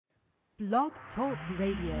Blog Talk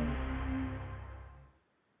Radio.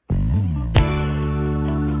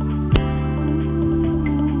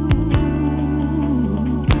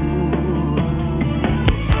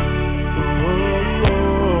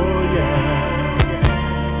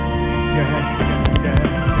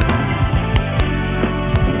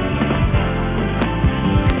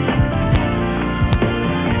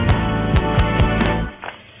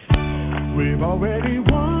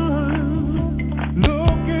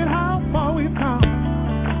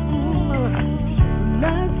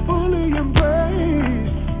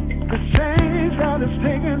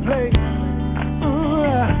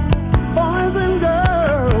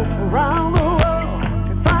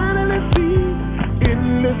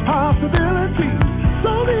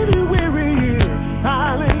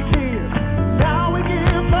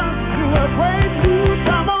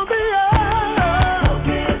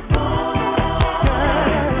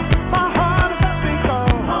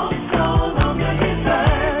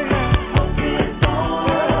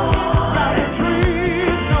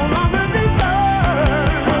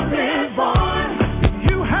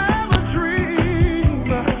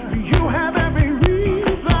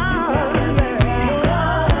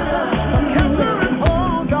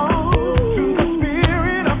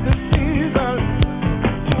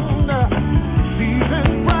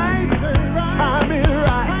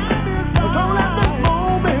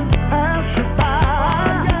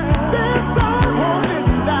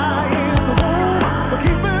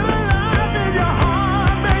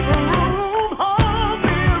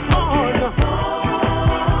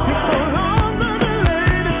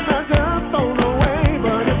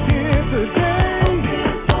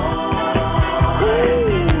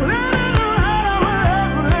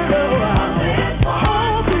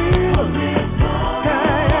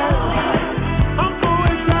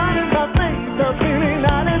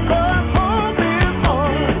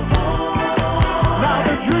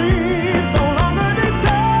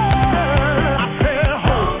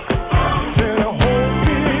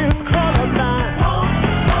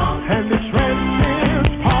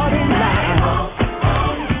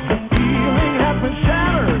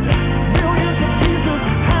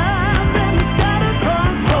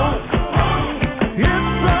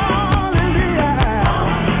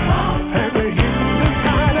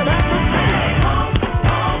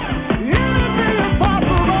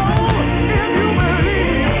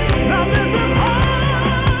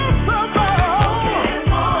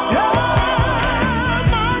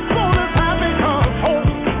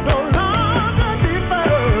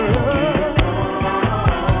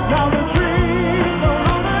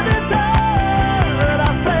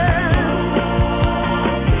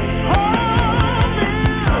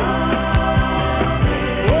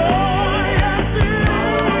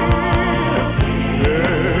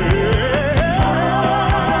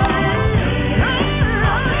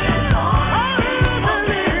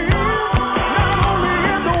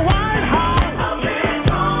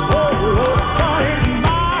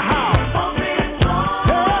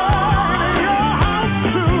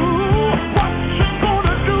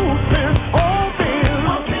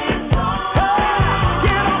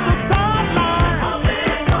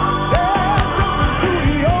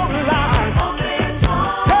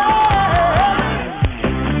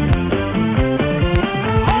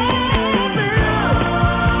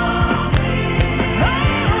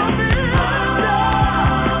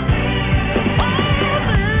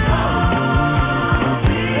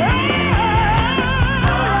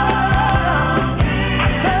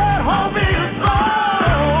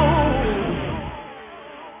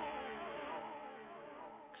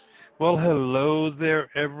 Well, hello there,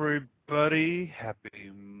 everybody. Happy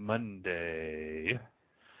Monday.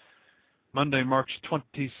 Monday, March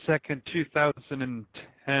 22nd, 2010.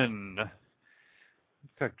 In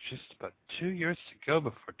fact, just about 2 years to go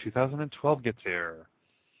before 2012 gets here.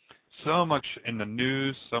 So much in the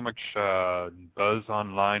news, so much buzz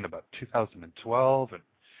online about 2012, and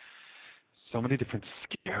so many different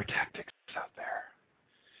scare tactics out there.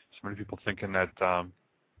 So many people thinking that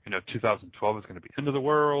 2012 is going to be end of the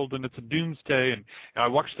world and it's a doomsday. And I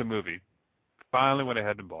watched the movie. Finally went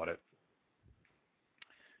ahead and bought it.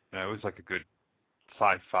 And it was like a good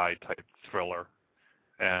sci-fi type thriller.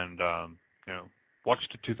 And,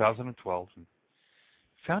 watched it 2012 and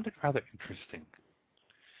found it rather interesting.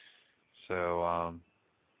 So,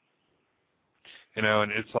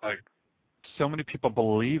 and it's like so many people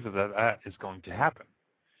believe that is going to happen.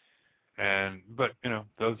 But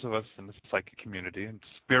those of us in the psychic community and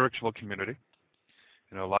spiritual community,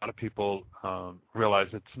 a lot of people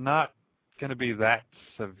realize it's not going to be that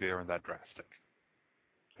severe and that drastic.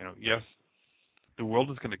 'Cause, you know, those of us in the psychic community and spiritual community, a lot of people realize it's not going to be that severe and that drastic. Yes, the world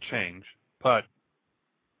is going to change, but, 'cause, you know, the world is going to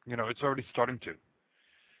change, but it's already starting to.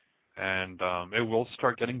 And it will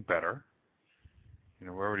start getting better.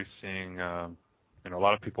 We're already seeing, a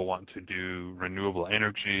lot of people wanting to do renewable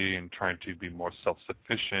energy and trying to be more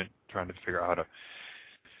self-sufficient, trying to figure out how to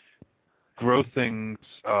grow things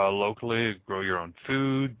locally, grow your own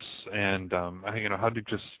foods, and how to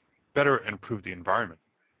just better improve the environment.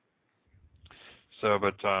 So,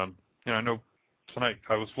 but I know tonight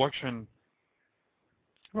I was watching.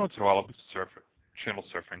 Once in a while, I'll be channel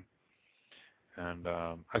surfing, and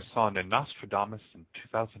I saw the Nostradamus in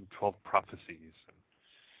 2012 prophecies and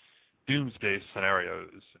doomsday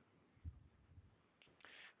scenarios,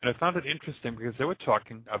 and I found it interesting because they were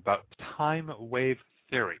talking about time wave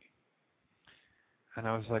theory. And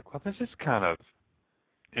I was like, well, this is kind of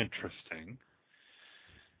interesting.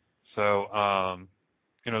 So,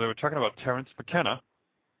 they were talking about Terence McKenna,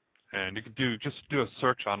 and you could just do a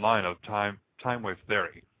search online of time wave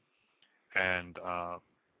theory. And,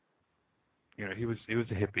 he was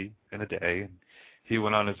a hippie in a day, and he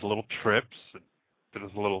went on his little trips, and did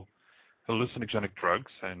his little hallucinogenic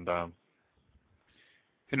drugs, and,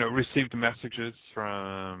 received messages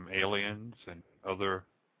from aliens and other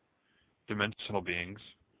dimensional beings,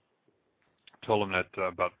 told him that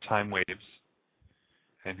about time waves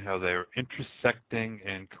and how they're intersecting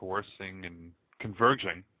and coercing and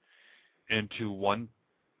converging into one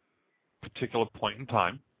particular point in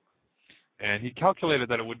time. And he calculated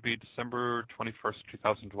that it would be December 21st,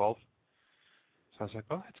 2012. So I was like,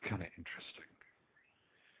 oh, that's kind of interesting.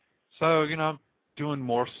 So, I'm doing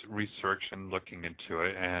more research and looking into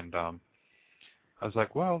it, and I was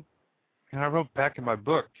like, well, I wrote back in my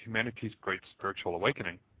book, Humanity's Great Spiritual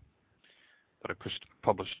Awakening, that I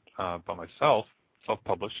published by myself,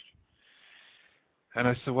 self-published. And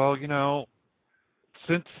I said, well,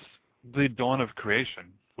 since the dawn of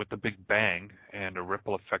creation, with the Big Bang and a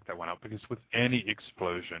ripple effect that went out, because with any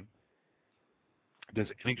explosion, there's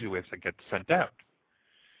energy waves that get sent out.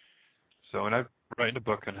 So, and I write in the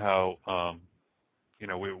book on how,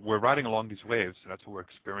 we're riding along these waves, and that's what we're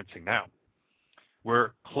experiencing now.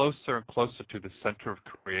 We're closer and closer to the center of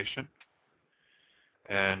creation.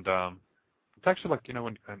 And it's actually like,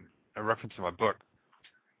 when I reference in my book,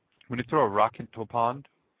 when you throw a rock into a pond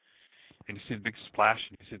and you see the big splash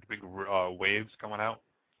and you see the big waves going out,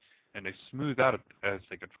 and they smooth out as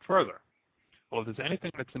they get further. Well, if there's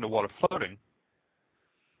anything that's in the water floating,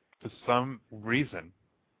 for some reason,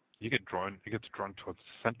 it gets drawn towards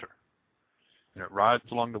the center. And it rides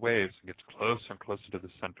along the waves and gets closer and closer to the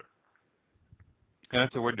center. And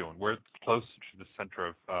that's what we're doing. We're closer to the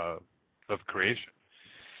center of creation.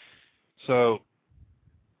 So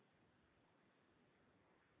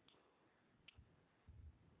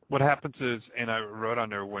what happens is, and I wrote on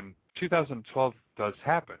there, when 2012 does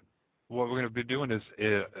happen, what we're going to be doing is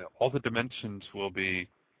all the dimensions will be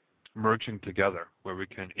merging together, where we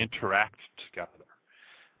can interact together.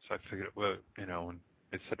 So I figured, well, and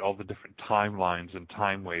it said all the different timelines and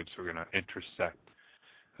time waves were going to intersect.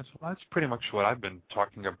 That's pretty much what I've been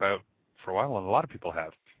talking about for a while, and a lot of people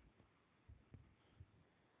have.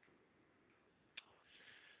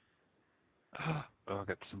 Oh, I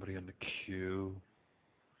got somebody in the queue.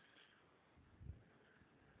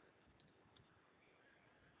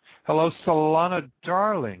 Hello, Solana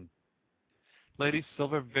Darling. Lady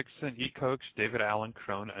Silver, Vixen, E-Coach, David Allen,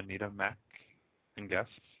 Crone, Anita Mack, and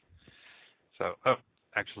guests. So,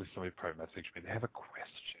 actually, somebody probably messaged me. They have a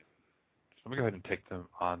question. So let me go ahead and take them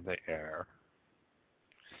on the air.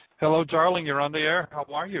 Hello, darling. You're on the air. How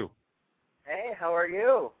are you? Hey, how are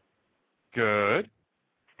you? Good.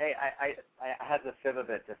 Hey, I had to fib a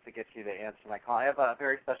bit just to get you to answer my call. I have a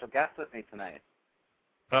very special guest with me tonight.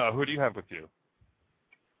 Who do you have with you?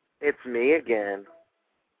 It's me again.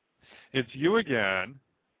 It's you again.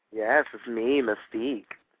 Yes, it's me, Mystique.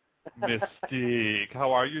 Mystique.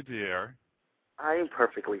 How are you, dear? I'm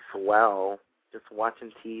perfectly swell. Just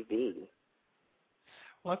watching TV.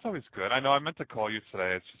 Well, that's always good. I know I meant to call you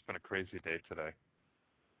today. It's just been a crazy day today.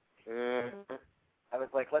 I was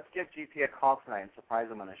like, let's give GP a call tonight and surprise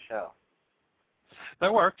him on his show.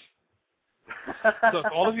 That worked. So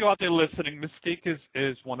all of you out there listening, Mystique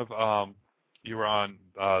is one of, you were on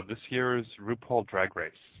this year's RuPaul Drag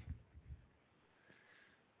Race.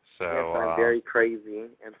 So, yes, I'm very crazy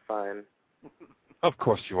and fun. Of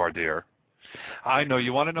course you are, dear. I know.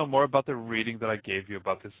 You want to know more about the reading that I gave you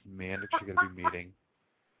about this man that you're going to be meeting?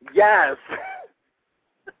 Yes!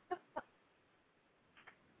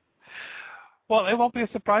 Well, it won't be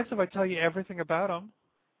a surprise if I tell you everything about him.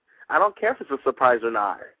 I don't care if it's a surprise or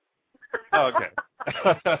not. Okay.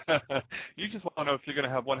 You just want to know if you're going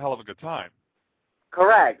to have one hell of a good time.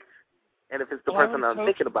 Correct. And if it's the Well, person I'm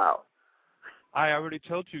thinking about. I already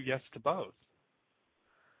told you yes to both.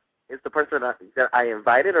 Is the person that I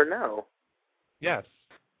invited or no? Yes.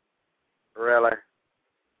 Really?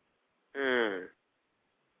 So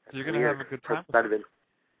you're going to have a good time with them.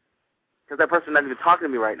 Because that person's not even talking to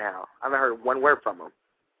me right now. I haven't heard one word from him.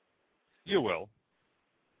 You will.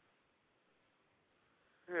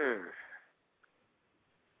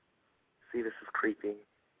 See, this is creepy.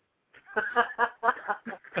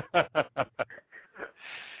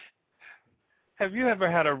 Have you ever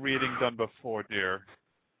had a reading done before, dear?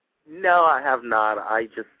 No, I have not. I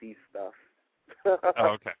just see stuff. Oh,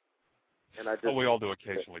 okay. And I just. Well, we all do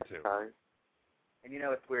occasionally too. And you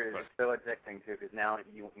know it's weird. It's so addicting too, because now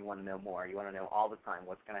you want to know more. You want to know all the time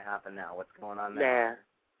what's going to happen now, what's going on now.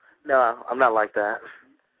 No, I'm not like that.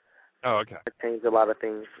 Oh, okay. I change a lot of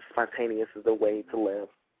things. Spontaneous is the way to live.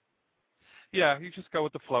 Yeah, you just go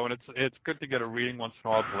with the flow, and it's good to get a reading once in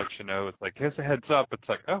a while to let you know. It's like, here's a heads up. It's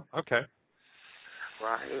like, oh, okay.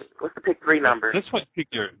 Right. What's the pick 3 number? This one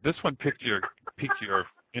piqued your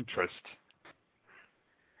interest.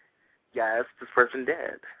 Yes, this person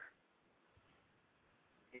did.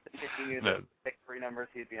 If you knew the pick 3 numbers,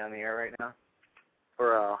 he'd be on the air right now.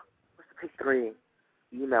 Or what's the pick 3?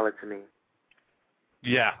 Email it to me.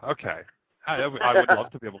 Yeah, okay. I would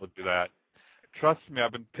love to be able to do that. Trust me,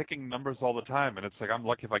 I've been picking numbers all the time, and it's like I'm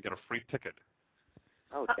lucky if I get a free ticket.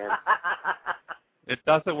 Oh, damn. It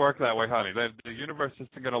doesn't work that way, honey. The universe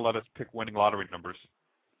isn't going to let us pick winning lottery numbers.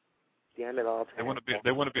 Damn it all. They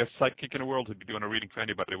wouldn't be a psychic in the world who'd be doing a reading for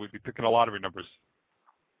anybody. We'd be picking a lottery numbers.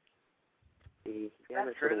 Damn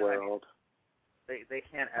it for the world. They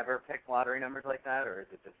can't ever pick lottery numbers like that, or is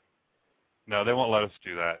it just... No, they won't let us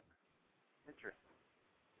do that. Interesting.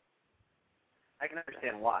 I can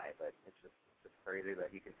understand why, but it's just crazy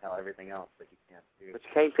that you can tell everything else that you can't do. But you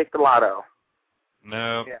can't pick the lotto.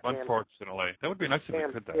 No, unfortunately. That would be nice if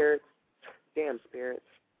we could, though. Damn spirits.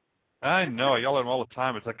 I know. I yell at them all the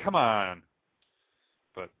time. It's like, come on.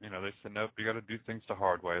 But, they said, nope, you got to do things the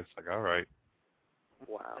hard way. It's like, all right.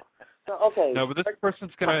 Wow. So, okay. No, but this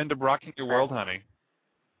person's going to end up rocking your world, honey.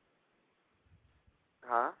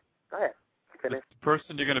 Huh? Go ahead. Finish. The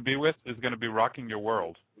person you're going to be with is going to be rocking your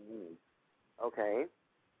world. Okay.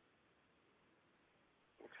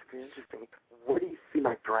 Interesting. Where do you see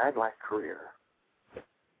my drag life career?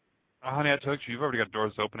 Oh, honey, I told you, you've already got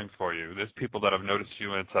doors opening for you. There's people that have noticed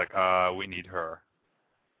you, and it's like, we need her.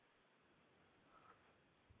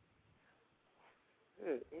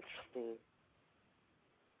 Interesting.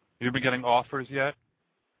 You've been getting offers yet?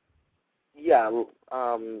 Yeah,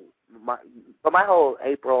 my whole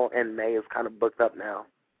April and May is kind of booked up now.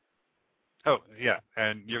 Oh, yeah,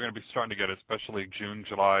 and you're going to be starting to get, especially June,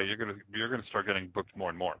 July, you're going to start getting booked more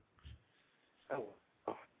and more. Oh.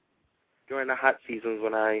 During the hot seasons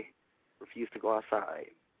when I refuse to go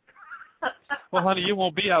outside. Well, honey, you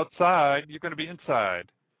won't be outside. You're going to be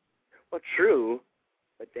inside. Well, true,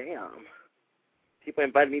 but damn. People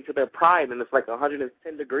invite me to their Pride, and it's like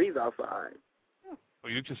 110 degrees outside.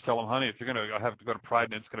 Well, you just tell them, honey, if you're going to have to go to Pride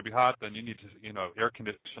and it's going to be hot, then you need to, air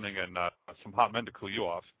conditioning and some hot men to cool you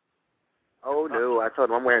off. Oh, no. I told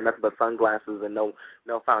them I'm wearing nothing but sunglasses and no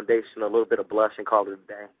foundation, a little bit of blush, and call it a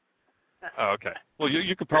day. Oh, okay. Well,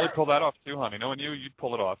 you could probably pull that off, too, honey. Knowing you, you'd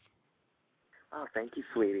pull it off. Oh, thank you,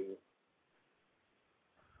 sweetie.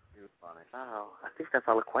 You're funny. Oh, I think that's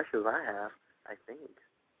all the questions I have, I think.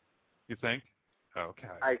 You think? Okay.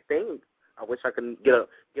 I think. I wish I could get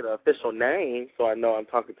an official name so I know I'm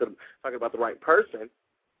talking about the right person.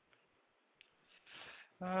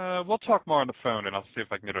 We'll talk more on the phone, and I'll see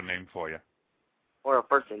if I can get a name for you. Or a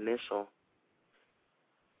first initial.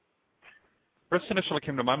 First initial that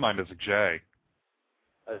came to my mind is a J.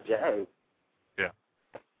 A J? Yeah.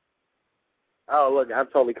 Oh, look, I'm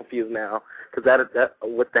totally confused now. Because that,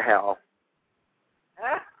 what the hell?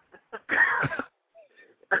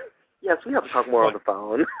 Yes, we have to talk more on the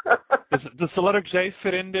phone. Does the letter J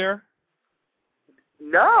fit in there?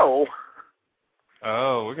 No.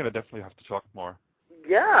 Oh, we're going to definitely have to talk more.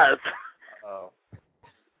 Yes. Oh.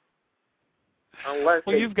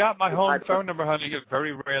 Well, you've got my home phone number, honey. It's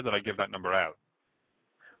very rare that I give that number out.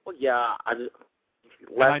 Well, yeah. I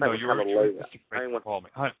know you were just afraid to call me.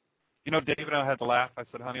 Honey, David and I had to laugh. I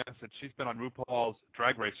said, honey, she's been on RuPaul's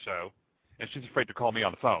Drag Race show, and she's afraid to call me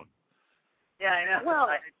on the phone. Yeah, I know. Well,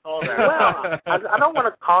 I told her. Well, I don't want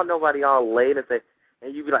to call nobody all late and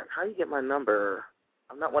you be like, how you get my number?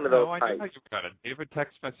 I'm not one of those types. I know how you got it. David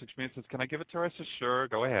text messaged me and says, can I give it to her? I said, sure,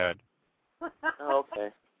 go ahead. Oh, okay.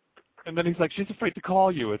 And then he's like, she's afraid to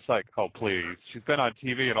call you. It's like, oh, please. She's been on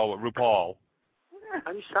TV and all with RuPaul.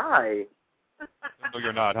 I'm shy. No,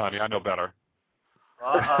 you're not, honey. I know better.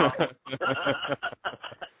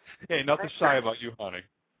 Hey, nothing shy about you, honey.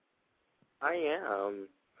 I am.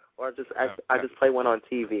 Or I just play one on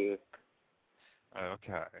TV.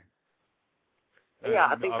 Okay. Yeah,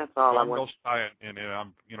 I think that's all I want. I'm real shy, and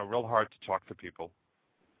I'm real hard to talk to people.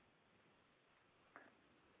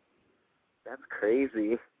 That's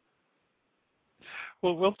crazy.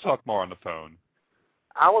 Well, we'll talk more on the phone.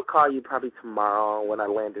 I will call you probably tomorrow when I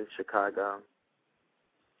land in Chicago.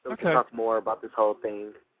 So we can talk more about this whole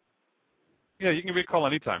thing. Yeah, you can give me a call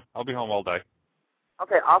anytime. I'll be home all day.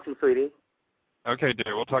 Okay, awesome, sweetie. Okay,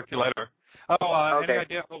 dear. We'll talk to you later. Oh, okay. Any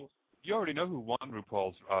idea? Oh, you already know who won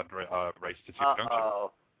RuPaul's race this year, don't you?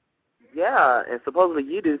 Yeah, and supposedly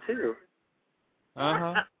you do too.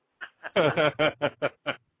 Uh-huh.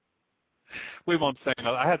 We won't say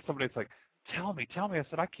no. I had somebody that's like, tell me. I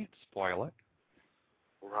said, I can't spoil it.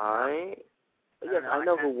 Right. Yes, I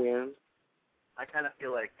know who wins. I kind of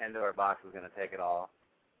feel like Pandora Box is going to take it all.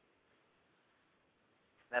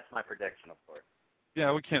 That's my prediction, of course.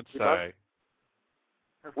 Yeah, we can't say.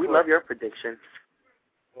 We love your predictions.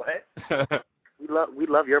 What? we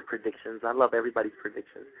love your predictions. I love everybody's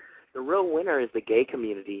predictions. The real winner is the gay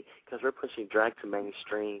community because we're pushing drag to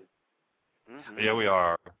mainstream. Mm-hmm. Yeah, we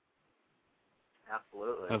are.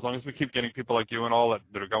 Absolutely. As long as we keep getting people like you and all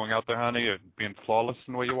that are going out there, honey, and being flawless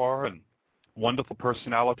in the way you are and wonderful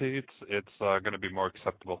personality, it's going to be more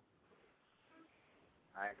acceptable.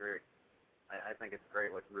 I agree. I think it's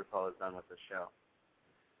great what RuPaul has done with this show.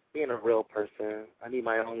 Being a real person, I need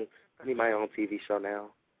my own TV show now.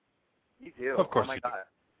 You do. Of course. Oh my God.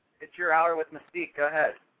 It's your hour with Mystique. Go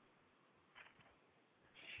ahead.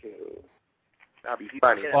 Shoot. That'll be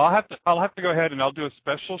funny. Well, I'll have to go ahead and I'll do a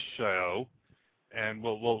special show, and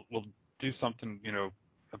we'll do something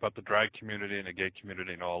about the drag community and the gay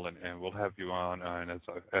community and all, and we'll have you on as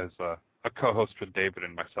a co-host with David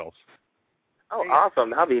and myself. Oh,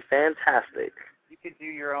 awesome! That'll be fantastic. You could do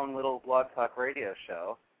your own little Blog Talk radio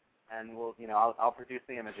show, and we'll I'll produce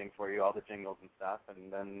the imaging for you, all the jingles and stuff,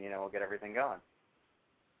 and then we'll get everything going.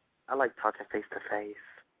 I like talking face to face.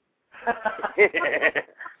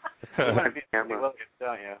 You want to be Williams,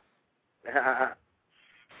 don't you?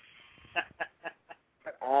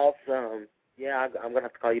 Awesome. Yeah, I'm going to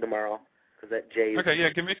have to call you tomorrow because that Jay's... Okay, yeah,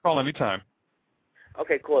 give me a call anytime.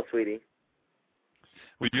 Okay, cool, sweetie.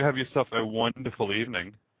 Well, you have yourself a wonderful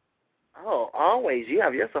evening. Oh, always. You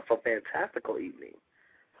have yourself a fantastical evening.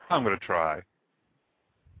 I'm going to try.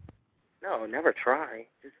 No, never try.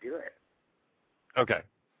 Just do it. Okay.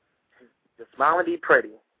 Just smile and be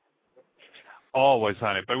pretty. Always,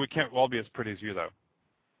 honey. But we can't all be as pretty as you, though.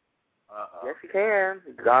 Uh-oh. Yes, you can.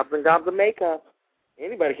 Gobs and gobs of makeup.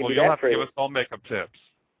 Anybody can be that pretty. Well, you'll have to give us all makeup tips.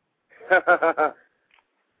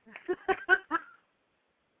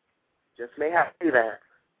 Just may have to do that.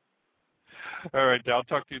 All right, I'll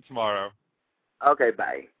talk to you tomorrow. Okay,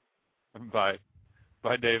 bye. Bye.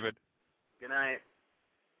 Bye, David. Good night.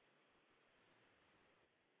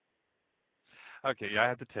 Okay, yeah, I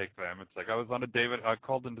had to take them. It's like I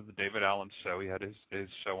called into the David Allen show. He had his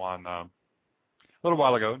show on a little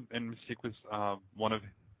while ago, and Mystique was one of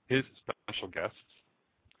his special guests.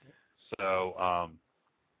 So,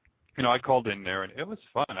 I called in there, and it was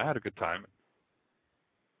fun. I had a good time.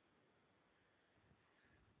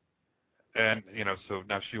 And, so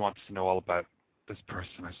now she wants to know all about this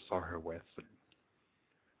person I saw her with. And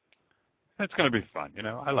it's going to be fun,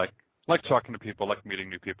 I like talking to people, like meeting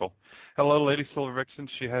new people. Hello, Lady Silver Vixen.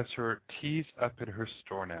 She has her teas up at her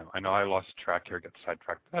store now. I know I lost track here, get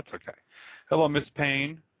sidetracked. That's okay. Hello, Miss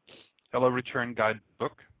Payne. Hello, Return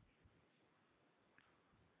Guidebook.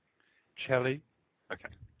 Chelly. Okay.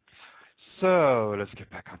 So let's get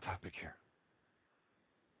back on topic here.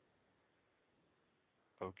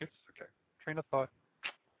 Focus. Okay. Train of thought.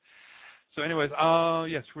 So anyways,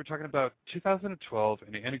 yes, we're talking about 2012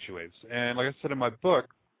 and the energy waves. And like I said in my book,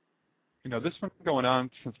 this has been going on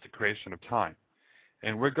since the creation of time.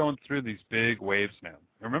 And we're going through these big waves now.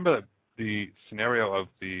 Remember the scenario of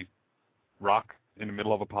the rock in the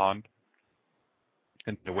middle of a pond?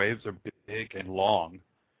 And the waves are big and long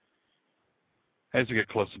as you get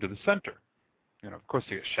closer to the center. Of course,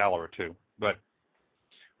 you get shallower too. But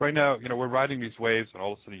right now, we're riding these waves, and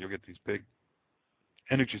all of a sudden you'll get these big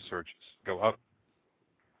energy surges go up.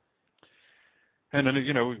 And then,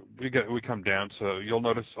 we come down, so you'll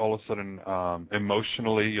notice all of a sudden,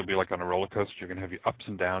 emotionally, you'll be like on a roller coaster. You're going to have your ups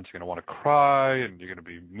and downs. You're going to want to cry, and you're going to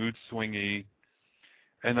be mood swingy.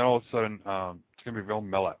 And then all of a sudden, it's going to be real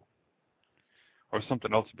mellow. Or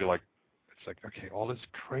something else will be like, it's like, okay, all this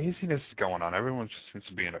craziness is going on. Everyone just seems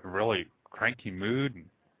to be in a really cranky mood,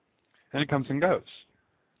 and it comes and goes.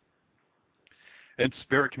 In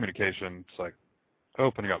spirit communication, it's like,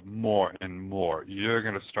 opening up more and more. You're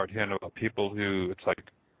going to start hearing about people who, it's like,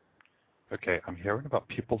 okay, I'm hearing about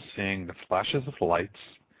people seeing the flashes of lights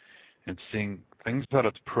and seeing things out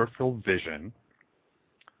of peripheral vision.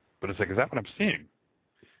 But it's like, is that what I'm seeing?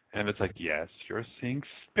 And it's like, yes, you're seeing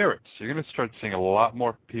spirits. You're going to start seeing a lot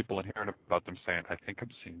more people and hearing about them saying, I think I'm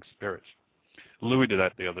seeing spirits. Louis did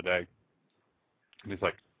that the other day. And he's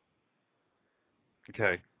like,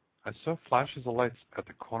 okay, I saw flashes of lights at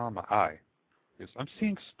the corner of my eye. He goes, I'm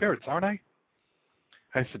seeing spirits, aren't I?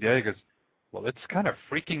 I said, yeah. He goes, well, it's kind of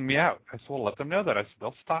freaking me out. I said, well, let them know that. I said,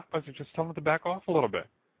 they'll stop. I said, just tell them to back off a little bit.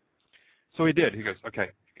 So he did. He goes, okay,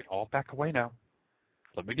 you can all back away now.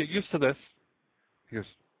 Let me get used to this. He goes,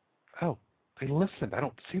 oh, they listened. I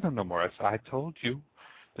don't see them no more. I said, I told you.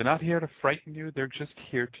 They're not here to frighten you. They're just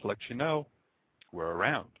here to let you know we're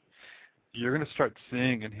around. You're going to start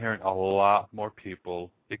seeing and hearing a lot more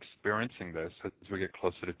people experiencing this as we get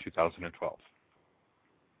closer to 2012.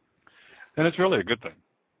 And it's really a good thing.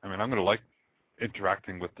 I mean, I'm going to like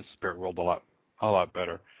interacting with the spirit world a lot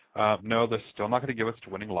better. No, they're still not going to give us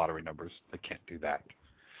winning lottery numbers. They can't do that.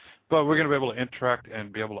 But we're going to be able to interact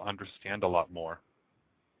and be able to understand a lot more.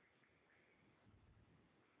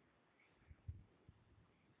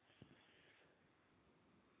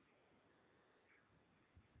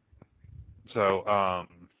 So,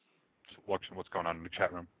 watching what's going on in the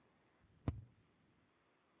chat room.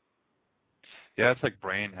 Yeah, it's like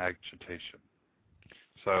brain agitation.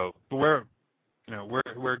 So we're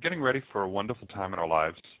getting ready for a wonderful time in our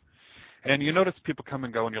lives, and you notice people come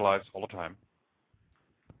and go in your lives all the time.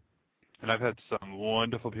 And I've had some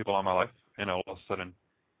wonderful people in my life, and all of a sudden,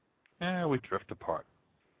 we drift apart,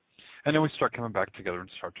 and then we start coming back together and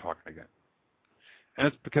start talking again. And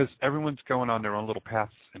it's because everyone's going on their own little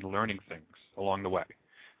paths and learning things along the way.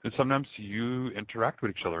 And sometimes you interact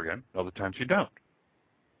with each other again, other times you don't.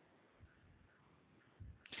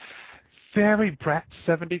 Fairy Brat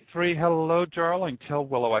 73, hello, darling. Tell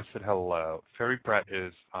Willow I said hello. Fairy Brat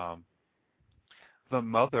is the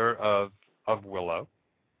mother of Willow,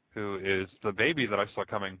 who is the baby that I saw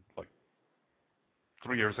coming like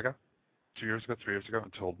 3 years ago, 3 years ago,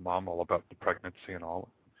 and told Mom all about the pregnancy and all.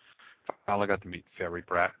 Finally got to meet Fairy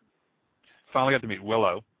Brat. Finally got to meet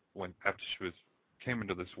Willow after she came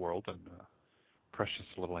into this world, and precious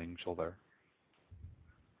little angel there.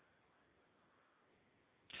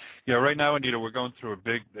 Yeah, right now, Anita, we're going through a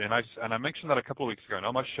big, and I mentioned that a couple of weeks ago. And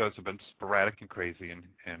all my shows have been sporadic and crazy,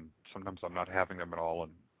 and sometimes I'm not having them at all,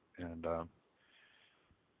 and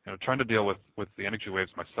trying to deal with the energy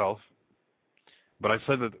waves myself. But I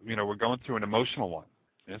said that we're going through an emotional one,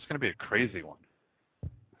 and it's going to be a crazy one.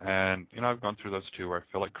 And I've gone through those too, where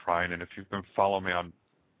I feel like crying. And if you've been following me on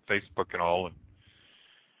Facebook and all, and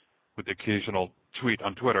with the occasional tweet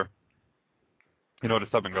on Twitter, you notice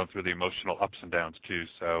I've been going through the emotional ups and downs too.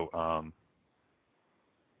 So,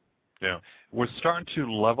 we're starting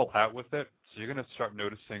to level out with it. So you're going to start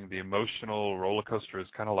noticing the emotional roller coaster is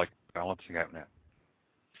kind of like balancing out now.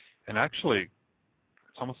 And actually,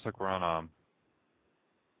 it's almost like we're on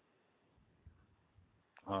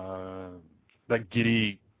that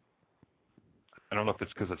giddy. I don't know if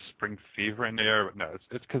it's because of spring fever in there, but no,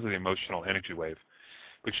 it's because of the emotional energy wave.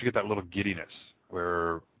 But you get that little giddiness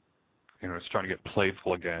where it's starting to get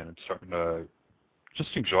playful again and starting to just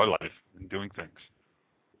enjoy life and doing things.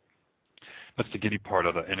 That's the giddy part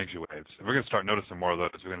of the energy waves. And we're going to start noticing more of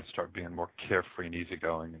those. We're going to start being more carefree and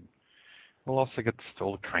easygoing. And we'll also get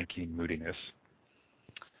still the cranky moodiness.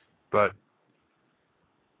 But,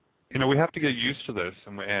 we have to get used to this.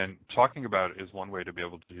 And talking about it is one way to be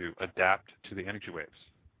able to adapt to the energy waves.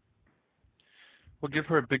 We'll give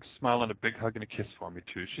her a big smile and a big hug and a kiss for me,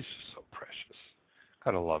 too. She's just so precious.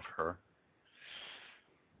 Gotta love her.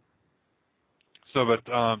 So, but,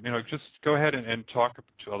 just go ahead and talk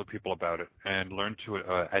to other people about it and learn to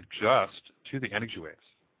adjust to the energy waves.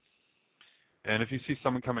 And if you see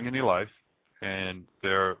someone coming in your life and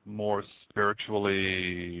they're more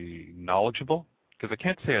spiritually knowledgeable, because I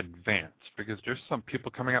can't say advanced, because there's some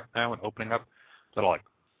people coming up now and opening up that are like,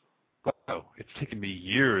 wow, it's taken me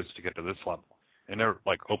years to get to this level. And they're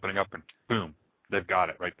like opening up and boom, they've got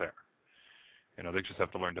it right there. They just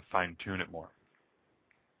have to learn to fine-tune it more.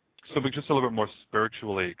 So we're just a little bit more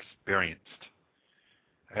spiritually experienced.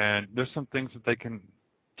 And there's some things that they can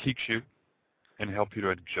teach you and help you to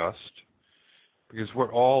adjust, because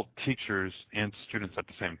we're all teachers and students at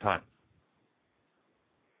the same time.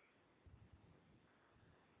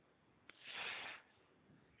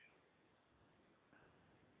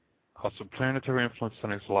 Also, planetary influence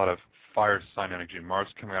is a lot of fire sign energy. Mars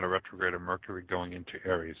coming out of retrograde and Mercury going into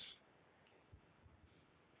Aries.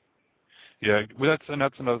 Yeah, well, that's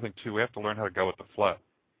another thing too. We have to learn how to go with the flow.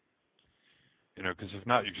 Because if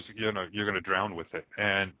not, you're going to drown with it.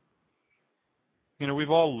 And we've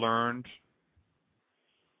all learned.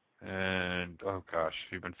 And oh gosh,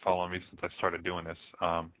 you've been following me since I started doing this.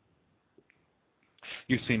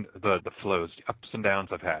 You've seen the flows, the ups and downs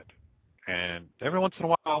I've had, and every once in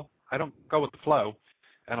a while I don't go with the flow,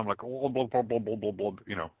 and I'm like blah, blah, blah, blah, blah, blah,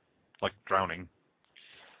 blah, like drowning.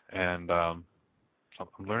 And I'm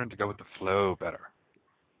learning to go with the flow better,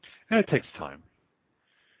 and it takes time.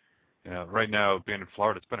 Right now being in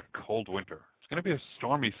Florida, it's been a cold winter. It's going to be a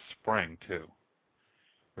stormy spring too.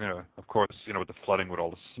 Of course, with the flooding, with all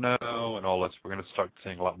the snow and all this, we're going to start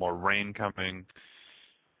seeing a lot more rain coming.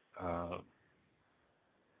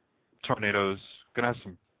 Tornadoes. Going to have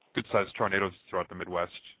some good-sized tornadoes throughout the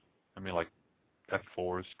Midwest. I mean, like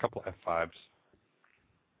F4s, a couple F5s.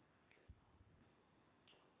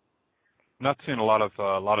 Not seeing a lot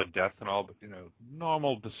of death and all, but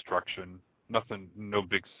normal destruction. Nothing, no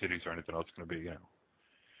big cities or anything else going to be.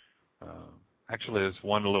 Actually, there's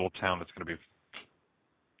one little town that's going to be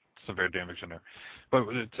severe damage in there. But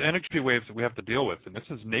it's energy waves that we have to deal with, and this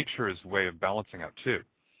is nature's way of balancing out too.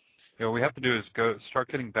 What we have to do is start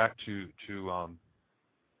getting back to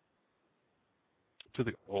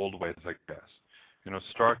the old ways, I guess.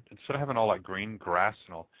 Start, instead of having all that green grass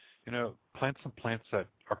and all, plant some plants that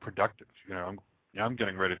are productive. I'm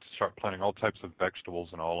getting ready to start planting all types of vegetables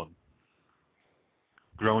and all, and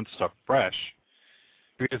growing stuff fresh,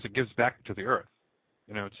 because it gives back to the earth.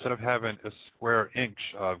 Instead of having a square inch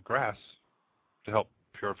of grass to help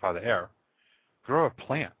purify the air, grow a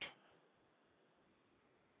plant.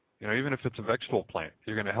 Even if it's a vegetable plant,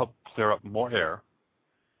 you're going to help clear up more air,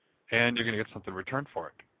 and you're going to get something in return for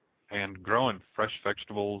it. And growing fresh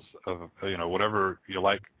vegetables of, whatever you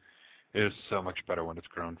like is so much better when it's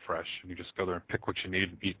grown fresh. And you just go there and pick what you need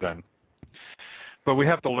and eat then. But we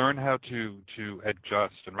have to learn how to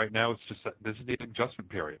adjust. And right now, this is the adjustment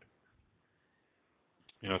period.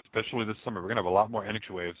 Especially this summer, we're going to have a lot more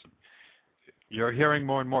energy waves. You're hearing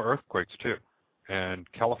more and more earthquakes too. And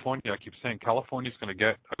California, I keep saying California's going to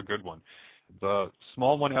get a good one. The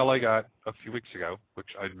small one LA got a few weeks ago, which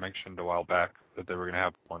I mentioned a while back that they were going to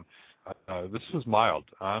have one. This was mild.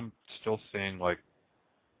 I'm still seeing like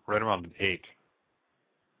right around an 8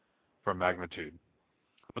 for magnitude.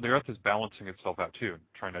 But the Earth is balancing itself out too,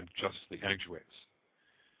 trying to adjust the energy waves.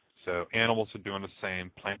 So animals are doing the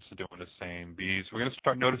same, plants are doing the same, bees. We're going to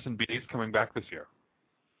start noticing bees coming back this year.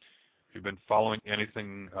 If you've been following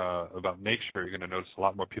anything about nature, you're going to notice a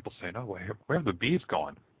lot more people saying, oh, where have the bees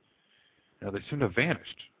gone? They seem to have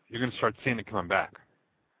vanished. You're going to start seeing it coming back.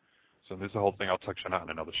 So there's a whole thing I'll touch on that in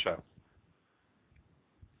another show.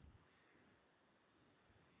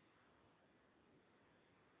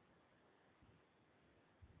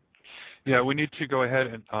 Yeah, we need to go ahead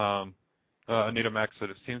and, Anita Max said,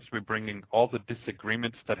 it seems to be bringing all the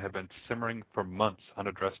disagreements that have been simmering for months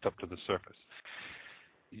unaddressed up to the surface.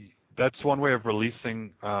 That's one way of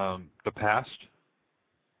releasing the past,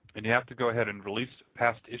 and you have to go ahead and release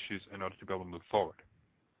past issues in order to be able to move forward.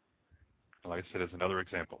 And like I said, as another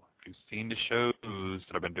example, if you've seen the shows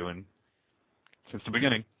that I've been doing since the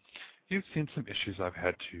beginning, you've seen some issues I've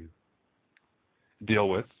had to deal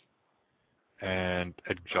with and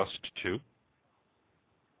adjust to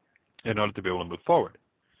in order to be able to move forward.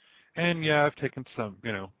 And yeah, I've taken some,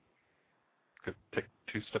 could take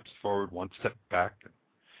 2 steps forward, 1 step back, and,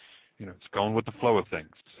 it's going with the flow of things.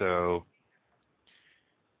 So,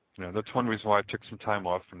 that's one reason why I took some time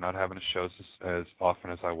off from not having the shows as often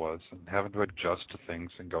as I was, and having to adjust to things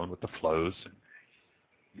and going with the flows.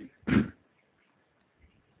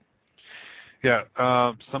 Yeah,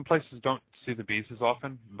 some places don't see the bees as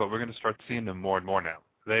often, but we're going to start seeing them more and more now.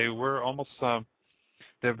 They were almost,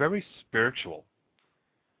 they're very spiritual.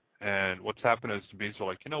 And what's happened is the bees are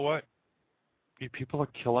like, you know what? You people are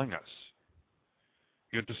killing us.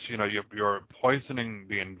 You're just, you're poisoning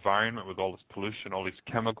the environment with all this pollution, all these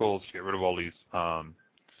chemicals, to get rid of all these,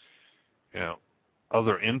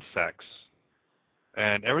 other insects.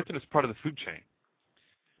 And everything is part of the food chain.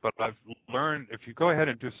 But I've learned, if you go ahead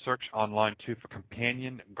and do a search online, too, for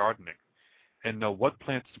companion gardening, and know what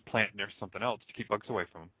plants to plant near something else to keep bugs away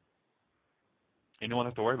from them, and you won't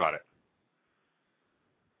have to worry about it.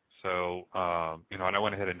 So, and I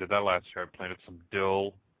went ahead and did that last year. I planted some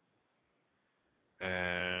dill,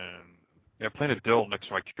 and I planted dill next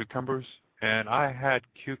to my cucumbers, and I had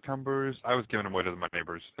cucumbers. I was giving them away to my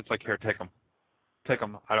neighbors. It's like, here, take them. Take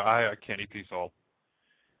them. I can't eat these all.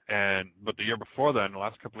 But the year before then, the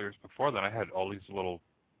last couple of years before then, I had all these little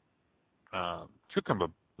cucumber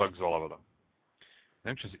bugs all over them.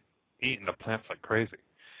 They're just eating the plants like crazy.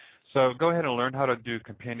 So go ahead and learn how to do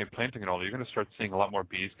companion planting and all. You're going to start seeing a lot more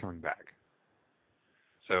bees coming back.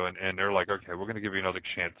 So and they're like, okay, we're going to give you another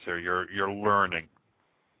chance here. You're learning.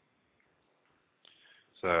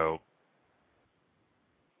 So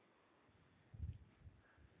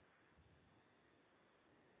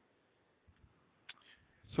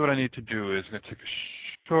what I need to do is I'm going to take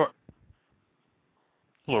a short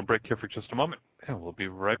little break here for just a moment, and we'll be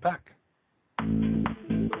right back.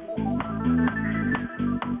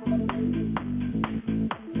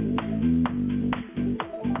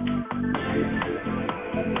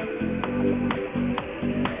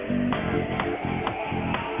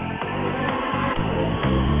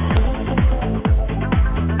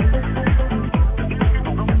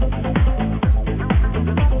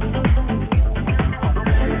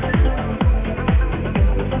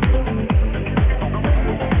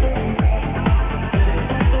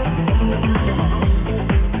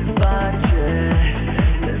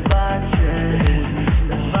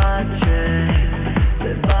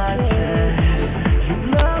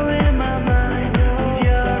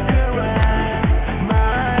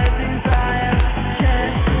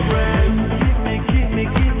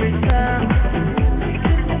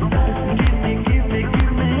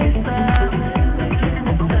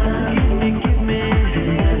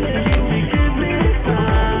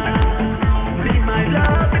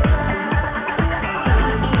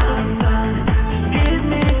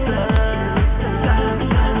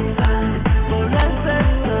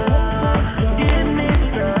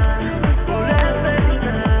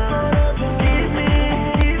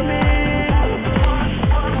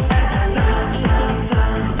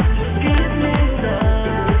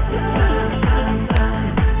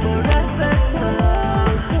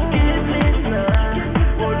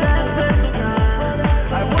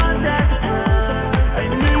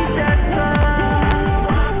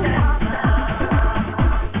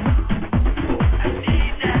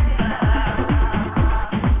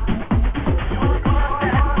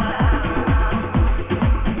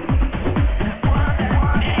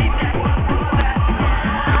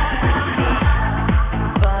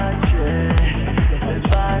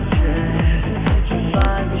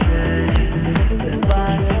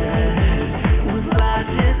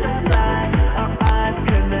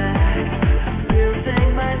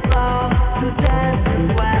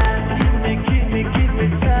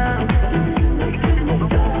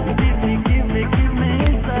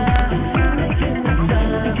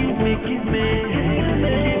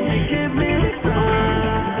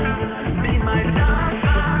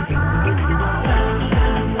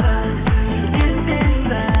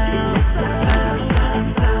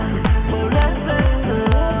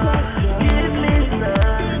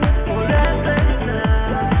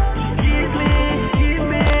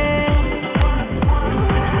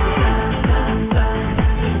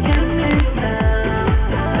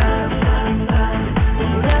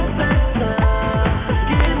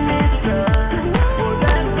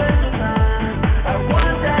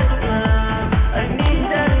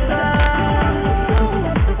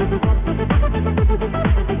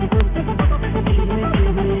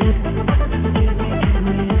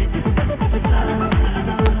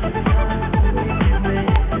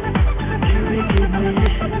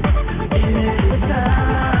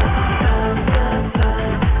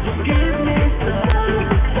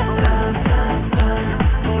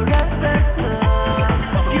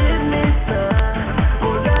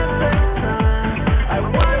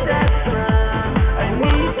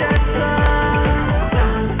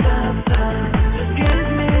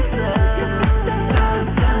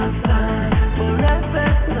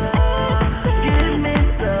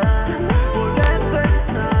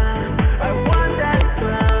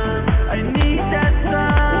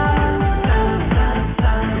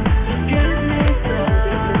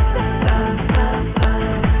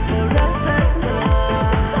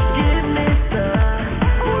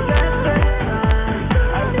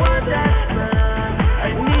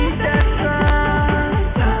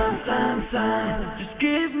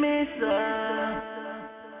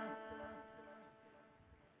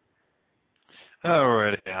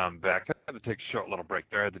 Alrighty, I'm back. I had to take a short little break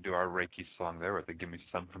there. I had to do our Reiki song there with the Give Me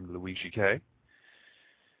Some from Luigi K.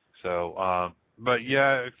 So, but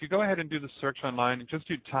yeah, if you go ahead and do the search online, just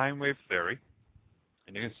do time wave theory,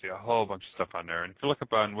 and you can see a whole bunch of stuff on there. And if you look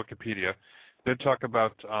up on Wikipedia, they talk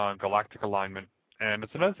about galactic alignment. And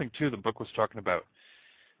it's another thing, too, the book was talking about,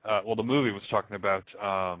 well, the movie was talking about,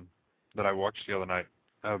 that I watched the other night,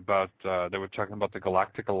 about, they were talking about the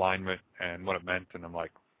galactic alignment and what it meant, and I'm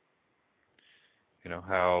like, you know,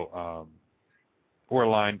 how we're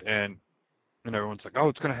aligned, and everyone's like, oh,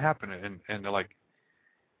 it's going to happen, and they're like,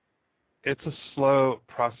 it's a slow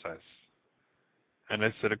process. And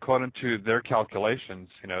they said, according to their calculations,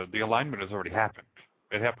 the alignment has already happened.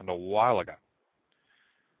 It happened a while ago.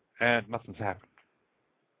 And nothing's happened.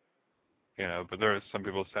 But there are some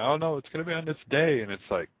people who say, oh, no, it's going to be on this day. And it's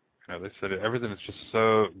like, they said everything is just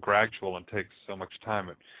so gradual and takes so much time.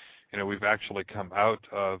 And, we've actually come out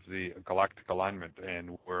of the galactic alignment,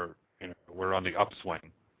 and we're on the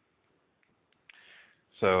upswing.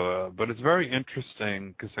 So, but it's very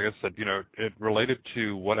interesting because, like I said, it related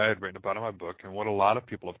to what I had written about in my book and what a lot of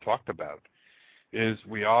people have talked about is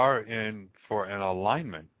we are in for an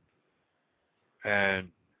alignment, and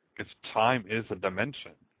its time is a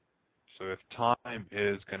dimension. So if time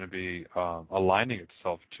is going to be aligning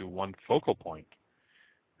itself to one focal point,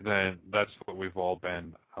 then that's what we've all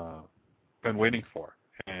been waiting for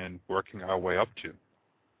and working our way up to.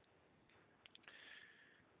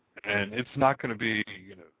 And it's not going to be,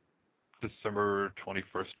 December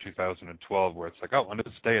 21st, 2012, where it's like, oh, on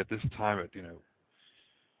this day at this time, it's going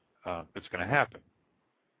to happen.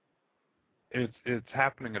 It's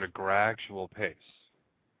happening at a gradual pace.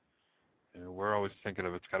 We're always thinking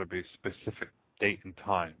of it's got to be a specific date and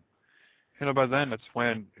time. By then, that's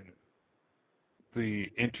when the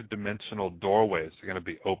interdimensional doorways are going to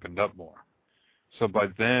be opened up more. So by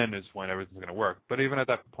then is when everything's going to work. But even at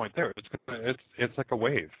that point there, it's like a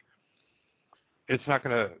wave. It's not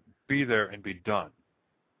going to be there and be done.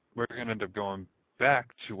 We're going to end up going back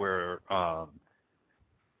to where it's going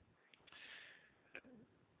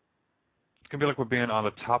to be like we're being on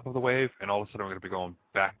the top of the wave, and all of a sudden we're going to be going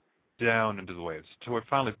back down into the waves. So we're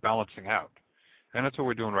finally balancing out. And that's what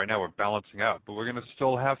we're doing right now. We're balancing out. But we're going to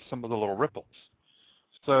still have some of the little ripples.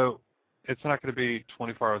 So it's not going to be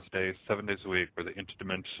 24 hours a day, 7 days a week, where the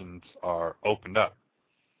interdimensions are opened up.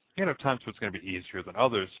 Times when it's going to be easier than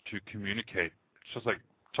others to communicate. It's just like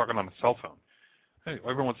talking on a cell phone. Hey,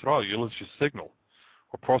 every once in a while you lose your signal.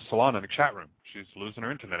 Or Porcelana in a chat room. She's losing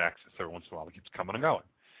her internet access every once in a while. It keeps coming and going.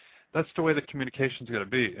 That's the way the communication is going to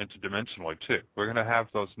be interdimensionally, too. We're going to have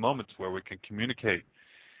those moments where we can communicate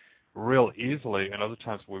real easily, and other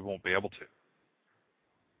times we won't be able to.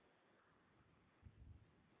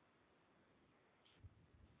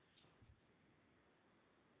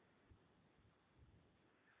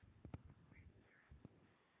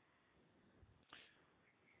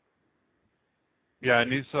 Yeah,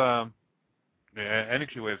 and these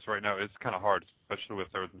energy waves right now is kind of hard, especially with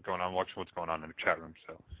everything going on, watching what's going on in the chat room.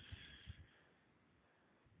 So,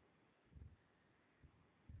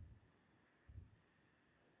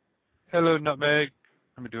 hello, Nutmeg.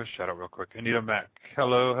 Let me do a shout out real quick. Anita Mac.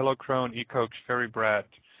 Hello, Crone, E-Coach, Fairy Brat,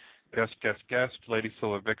 Guest, Lady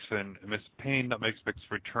Silver Vixen, Miss Payne, Nutmeg's Vix's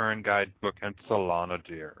Return Guidebook, and Solana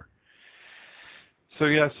Deer. So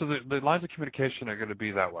yeah, so the lines of communication are going to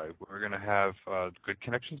be that way. We're going to have good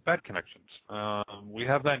connections, bad connections. We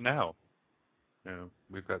have that now.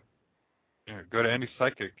 We've got, go to any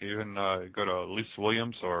psychic, even go to Lisa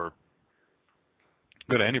Williams or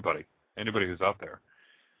go to anybody who's out there.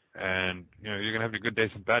 And, you're going to have your good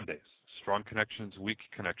days and bad days, strong connections, weak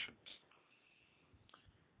connections.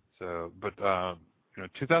 So, but,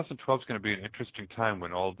 2012 is going to be an interesting time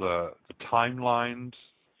when all the timelines.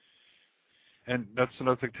 And that's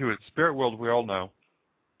another thing, too. In the spirit world, we all know,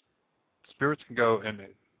 spirits can go and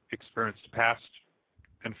experience the past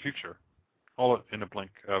and future, all in a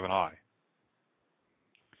blink of an eye.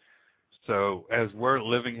 So as we're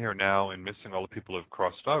living here now and missing all the people who have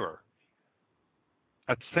crossed over,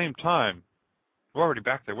 at the same time, we're already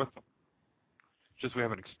back there with them. It's just we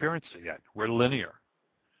haven't experienced it yet. We're linear.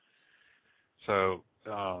 So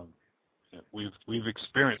we've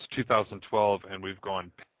experienced 2012 and we've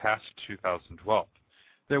gone past 2012.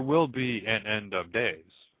 There will be an end of days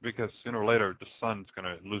because sooner or later the sun's going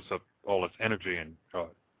to lose up all its energy and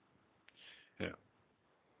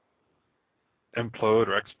implode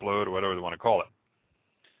or explode or whatever they want to call it.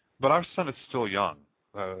 But our sun is still young.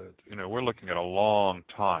 We're looking at a long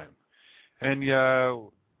time. And yeah,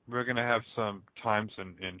 we're going to have some times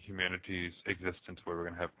in humanity's existence where we're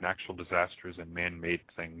going to have natural disasters and man-made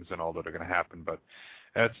things and all that are going to happen, but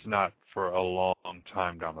that's not for a long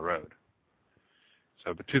time down the road.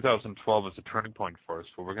 So, but 2012 is a turning point for us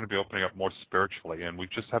where we're going to be opening up more spiritually, and we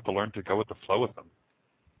just have to learn to go with the flow with them.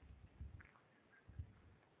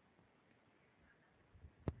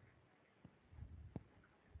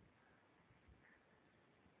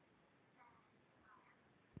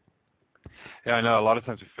 Yeah, I know. A lot of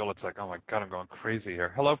times we feel it's like, oh my God, I'm going crazy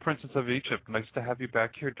here. Hello, Princess of Egypt. Nice to have you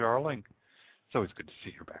back here, darling. It's always good to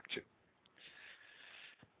see you back too.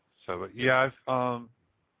 So, but yeah,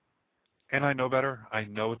 and I know better. I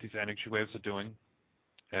know what these energy waves are doing,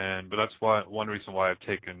 but that's one reason why I've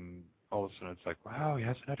taken all of a sudden it's like, wow, he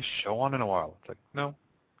hasn't had a show on in a while. It's like, no.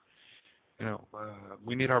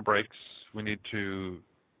 We need our breaks. We need to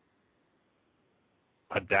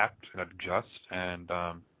adapt and adjust and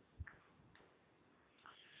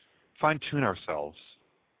fine-tune ourselves.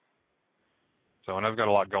 So, and I've got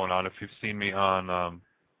a lot going on. If you've seen me on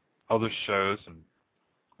other shows and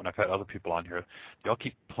when I've had other people on here, they all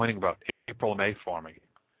keep pointing about April and May for me.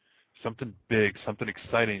 Something big, something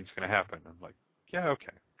exciting is going to happen. I'm like, yeah,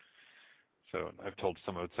 okay. So I've told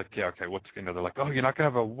someone, it's like, yeah, okay, they're like, oh, you're not going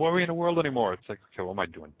to have a worry in the world anymore. It's like, okay, what am I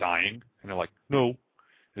doing, dying? And they're like, no,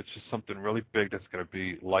 it's just something really big that's going to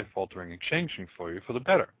be life-altering and changing for you for the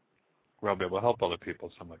better, where I'll be able to help other people.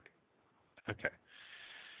 So I'm like, okay.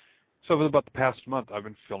 So over about the past month, I've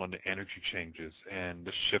been feeling the energy changes and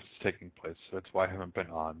the shifts taking place. So that's why I haven't been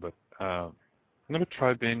on. But I'm going to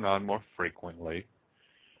try being on more frequently.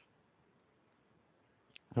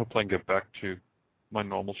 Hopefully I can get back to my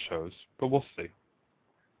normal shows, but we'll see.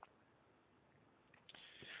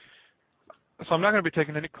 So I'm not going to be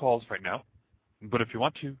taking any calls right now, but if you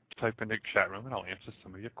want to, type in the chat room and I'll answer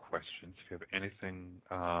some of your questions. If you have anything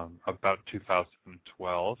about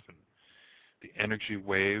 2012 and the energy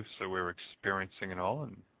waves that we're experiencing and all,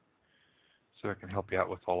 and so I can help you out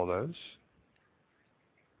with all of those.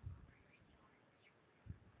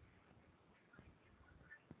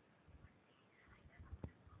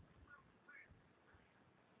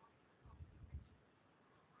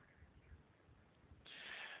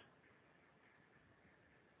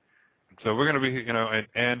 So we're going to be,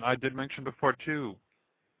 and I did mention before too,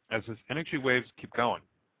 as these energy waves keep going,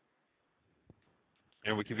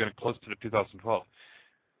 and we keep getting close to the 2012,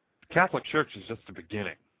 the Catholic Church is just the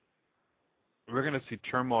beginning. We're going to see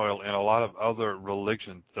turmoil in a lot of other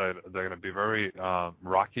religions that they're going to be very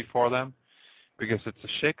rocky for them, because it's a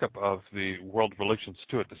shakeup of the world religions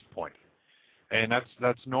too at this point, and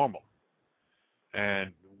that's normal.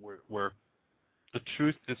 And where the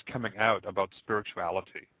truth is coming out about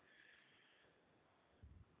spirituality.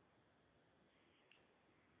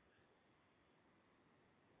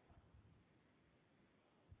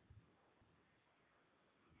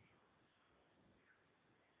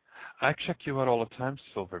 I check you out all the time,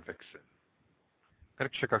 Silver Vixen.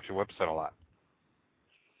 Got to check out your website a lot.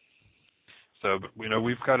 So, but,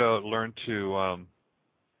 we've got to learn to.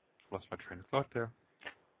 Lost my train of thought there.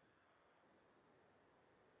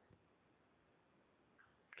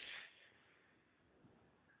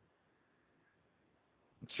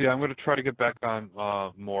 See, I'm going to try to get back on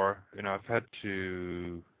more. I've had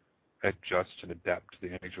to adjust and adapt to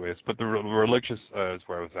the energy waves, but the religious is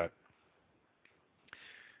where I was at.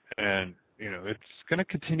 And, it's going to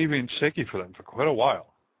continue being shaky for them for quite a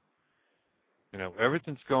while.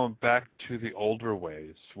 Everything's going back to the older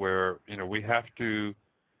ways where, we have to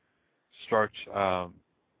start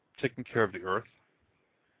taking care of the earth,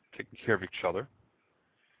 taking care of each other.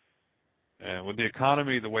 And with the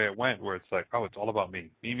economy the way it went, where it's like, oh, it's all about me.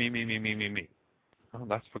 Me, me, me, me, me, me, me. Oh,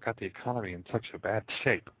 that's what got the economy in such a bad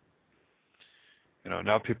shape.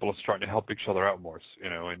 Now people are starting to help each other out more,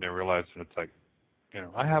 and they're realizing it's like,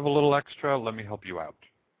 I have a little extra, let me help you out.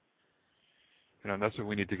 And that's what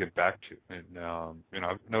we need to get back to. And,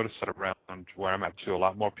 I've noticed that around where I'm at, too, a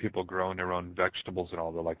lot more people growing their own vegetables and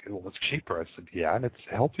all. They're like, well, it's cheaper. I said, yeah, and it's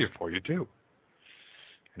healthier for you, too.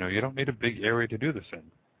 You don't need a big area to do this in.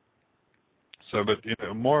 So, but,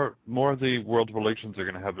 more of the world religions are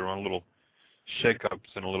going to have their own little shake-ups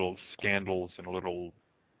and little scandals and little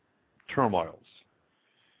turmoils.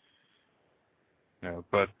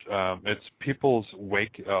 But it's people's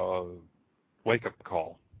wake-up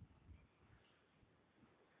call.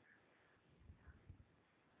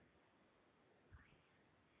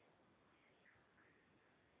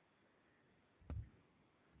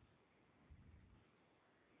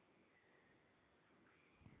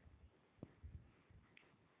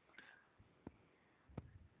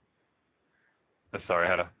 Sorry,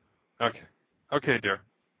 I had a... Okay, dear.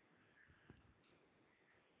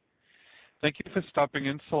 Thank you for stopping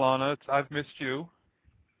in, Solana. I've missed you.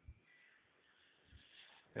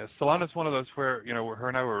 Yeah, Solana's one of those where, her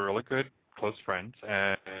and I were really good, close friends,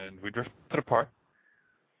 and we drifted apart.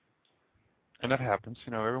 And that happens,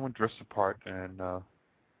 everyone drifts apart, and out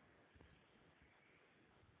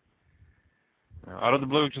of the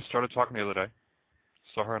blue, just started talking the other day.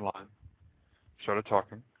 Saw her in line. Started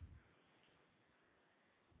talking.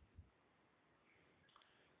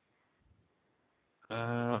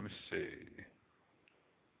 Let me see.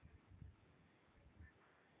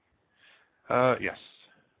 Yes.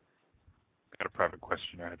 Got a private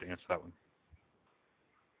question. I had to answer that one.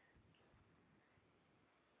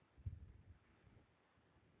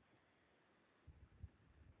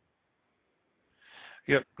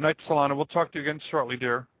 Yep. Night, Solana. We'll talk to you again shortly,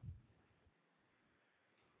 dear.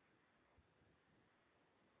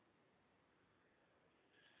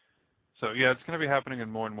 So, yeah, it's going to be happening in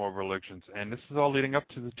more and more religions, and this is all leading up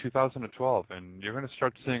to the 2012, and you're going to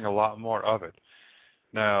start seeing a lot more of it.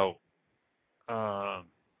 Now, okay.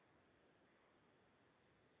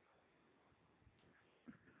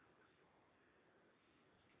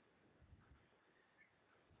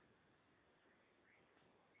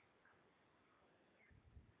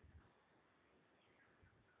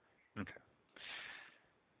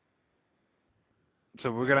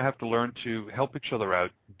 So we're going to have to learn to help each other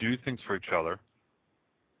out, do things for each other,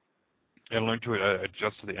 and learn to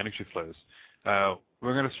adjust to the energy flows.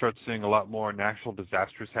 We're going to start seeing a lot more natural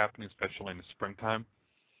disasters happening, especially in the springtime.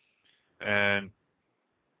 And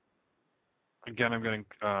again, I'm getting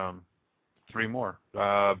 3 more.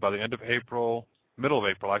 By the end of April, middle of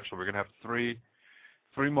April, actually, we're going to have three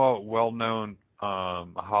more well-known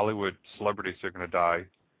Hollywood celebrities that are going to die.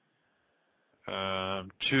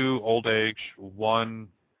 2 old age, 1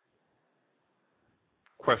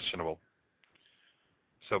 questionable.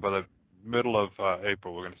 So by the middle of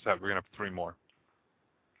April, we're going to have 3 more.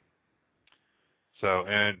 So,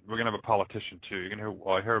 and we're going to have a politician too. You're going to hear,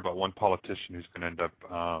 well, I heard about one politician who's going to end up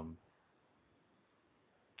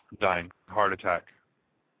dying, heart attack.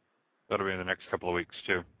 That'll be in the next couple of weeks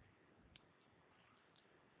too.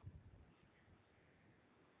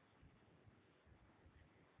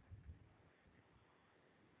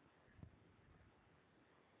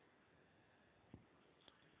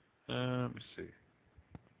 Let me see.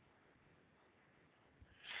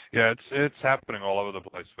 Yeah, it's happening all over the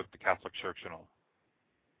place with the Catholic Church and all.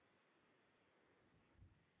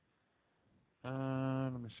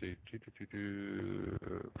 Let me see.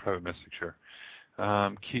 Private message here.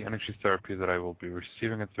 Key energy therapy that I will be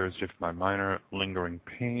receiving on Thursday for my minor lingering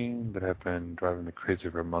pain that have been driving me crazy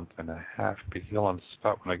for a month and a half. Be healed on the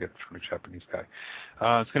spot when I get from a Japanese guy.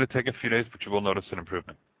 It's going to take a few days, but you will notice an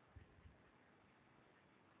improvement.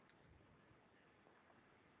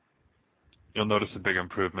 You'll notice a big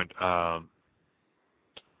improvement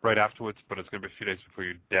right afterwards, but it's going to be a few days before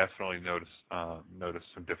you definitely notice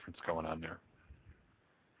some difference going on there.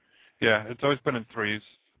 Yeah, it's always been in 3s.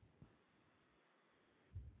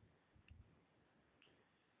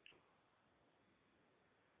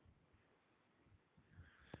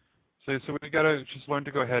 So we got to just learn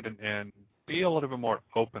to go ahead and be a little bit more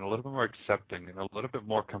open, a little bit more accepting, and a little bit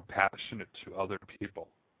more compassionate to other people.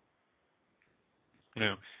 You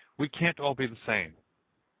know, we can't all be the same.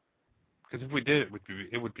 Because if we did,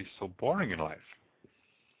 it would be so boring in life.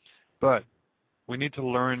 But we need to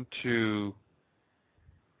learn to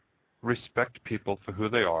respect people for who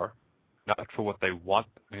they are, not for what they want,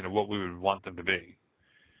 you know, what we would want them to be,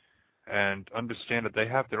 and understand that they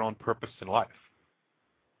have their own purpose in life.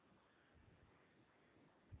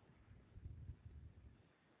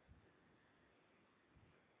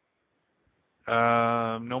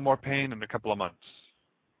 No more pain in a couple of months.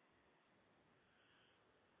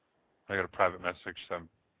 I got a private message, so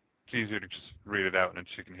it's easier to just read it out and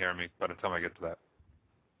she can hear me by the time I get to that.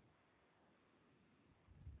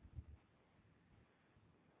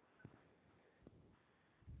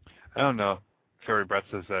 I don't know. Fairy Brett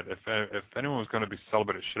says that if anyone was going to be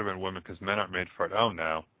celibate, it should have been women because men aren't made for it. Oh,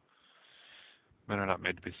 no. Men are not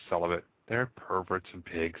made to be celibate. They're perverts and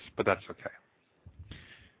pigs, but that's okay.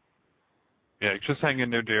 Yeah, just hang in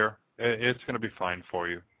there, dear. It's going to be fine for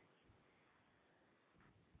you.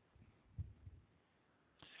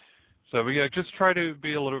 So we just try to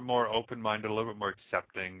be a little bit more open-minded, a little bit more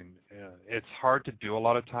accepting. And it's hard to do a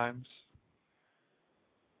lot of times.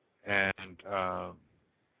 And,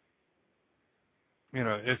 you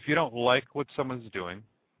know, if you don't like what someone's doing,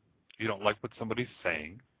 you don't like what somebody's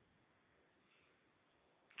saying,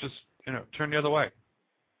 just, you know, turn the other way.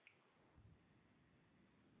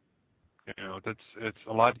 You know, it's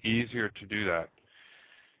a lot easier to do that.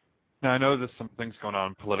 Now, I know there's some things going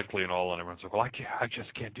on politically and all, and everyone's like, well, I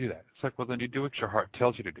just can't do that. It's like, well, then you do what your heart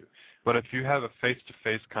tells you to do. But if you have a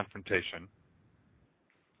face-to-face confrontation,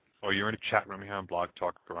 or you're in a chat room here on Blog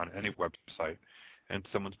Talk or on any website, and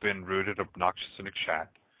someone's been rude and obnoxious in a chat,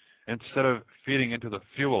 instead of feeding into the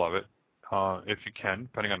fuel of it, if you can,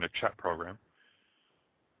 depending on the chat program,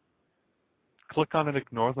 click on and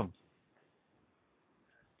ignore them.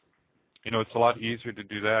 You know, it's a lot easier to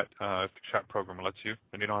do that if the chat program lets you,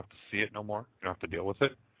 and you don't have to see it no more. You don't have to deal with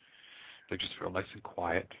it. They just feel nice and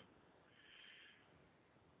quiet.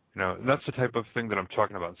 You know, and that's the type of thing that I'm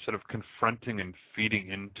talking about. Instead of confronting and feeding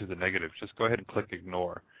into the negative, just go ahead and click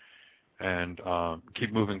ignore and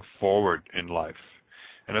keep moving forward in life.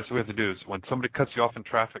 And that's what we have to do is when somebody cuts you off in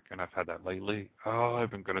traffic, and I've had that lately. Oh,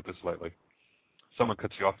 I've been good at this lately. Someone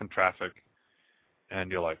cuts you off in traffic, and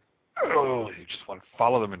you're like, oh, you just want to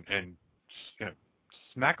follow them and you know,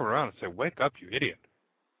 smack them around and say, wake up, you idiot.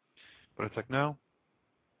 But it's like, no.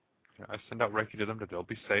 You know, I send out Reiki to them that they'll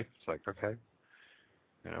be safe. It's like, okay.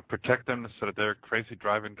 You know, protect them so that their crazy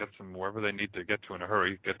driving gets them wherever they need to get to in a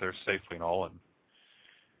hurry, get there safely and all,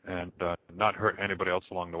 and not hurt anybody else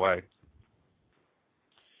along the way.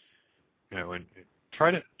 You know, and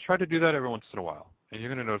try to do that every once in a while, and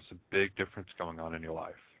you're going to notice a big difference going on in your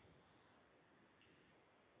life.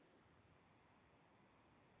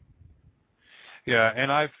 Yeah, and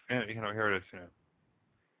here it is,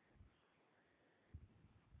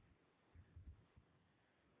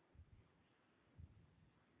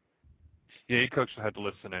 Yeah, E-Coach had to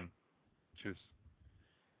listen in. She was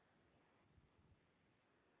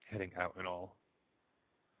heading out and all.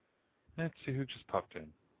 Let's see who just popped in.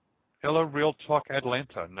 Hello, Real Talk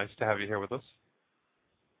Atlanta. Nice to have you here with us.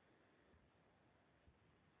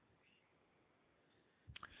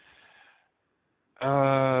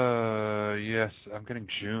 Yes, I'm getting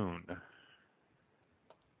June.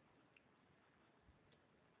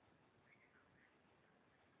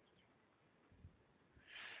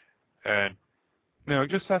 And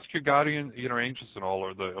just ask your guardian, angels and all,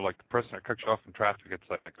 or the person that cuts you off in traffic. It's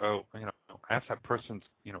like, ask that person's,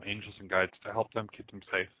 angels and guides to help them keep them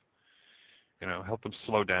safe. Help them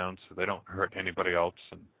slow down so they don't hurt anybody else.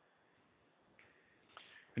 And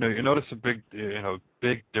you notice a big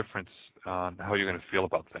difference on how you're going to feel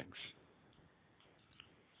about things.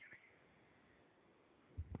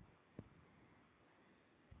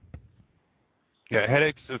 Yeah,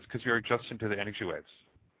 headaches is because you're adjusting to the energy waves.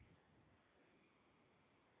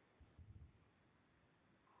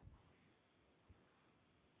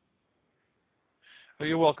 Oh,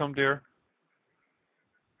 you're welcome, dear.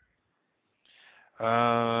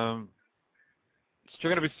 Still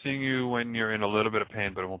going to be seeing you when you're in a little bit of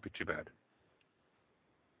pain, but it won't be too bad.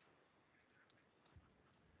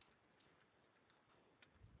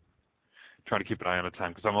 Trying to keep an eye on the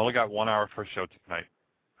time because I've only got 1 hour for a show tonight.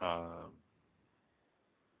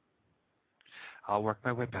 I'll work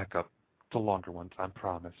my way back up to longer ones, I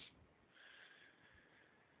promise.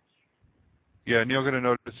 Yeah, and you're going to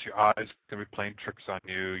notice your eyes are going to be playing tricks on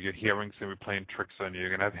you. Your hearing's going to be playing tricks on you. You're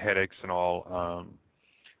going to have headaches and all.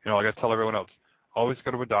 I got to tell everyone else, always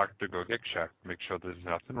go to a doctor, go get checked, make sure there's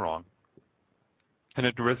nothing wrong. And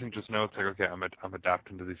if there isn't, just know it's like, okay, I'm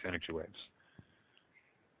adapting to these energy waves.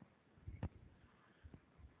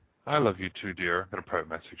 I love you too, dear. I got a private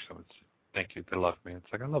message. Someone said, thank you. They love me. It's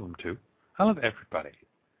like, I love them too. I love everybody.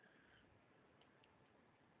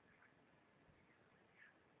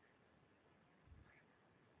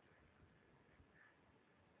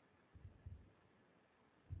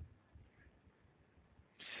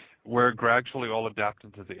 We're gradually all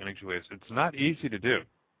adapting to the energy waves. It's not easy to do.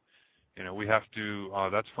 We have to,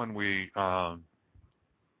 that's when when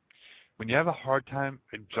you have a hard time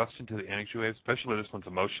adjusting to the energy waves, especially this one's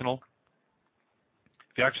emotional,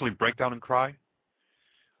 if you actually break down and cry,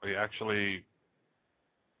 or you actually,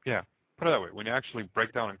 put it that way, when you actually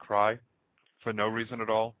break down and cry for no reason at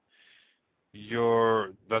all,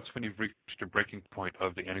 that's when you've reached a breaking point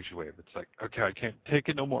of the energy wave. It's like, okay, I can't take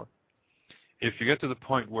it no more. If you get to the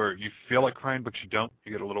point where you feel like crying but you don't,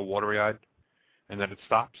 you get a little watery-eyed, and then it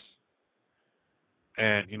stops,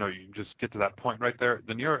 and you just get to that point right there,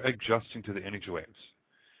 then you're adjusting to the energy waves.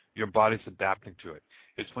 Your body's adapting to it.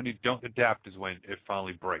 It's when you don't adapt is when it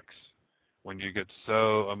finally breaks. When you get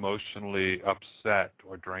so emotionally upset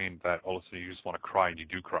or drained that all of a sudden you just want to cry, and you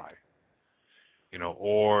do cry.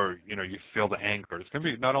 Or you feel the anger. It's going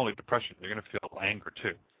to be not only depression, you're going to feel anger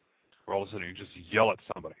too, where all of a sudden you just yell at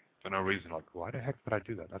somebody for no reason, like, why the heck did I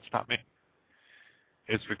do that? That's not me.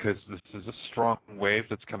 It's because this is a strong wave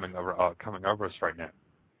that's coming over us right now.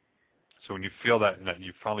 So when you feel that and that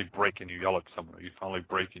you finally break and you yell at someone, or you finally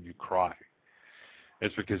break and you cry,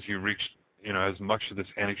 it's because you reached as much of this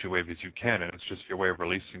energy wave as you can, and it's just your way of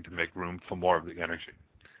releasing to make room for more of the energy.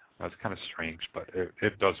 That's kind of strange, but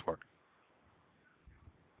it does work.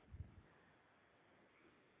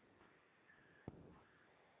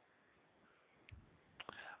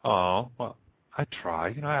 Oh, well, I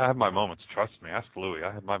try. I have my moments. Trust me. Ask Louie.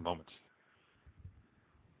 I have my moments.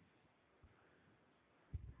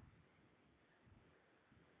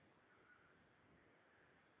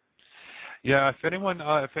 Yeah, if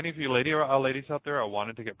any of you ladies out there are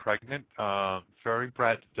wanting to get pregnant, Fairy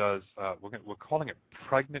Brett does, we're calling it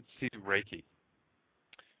Pregnancy Reiki.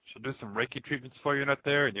 She'll do some Reiki treatments for you out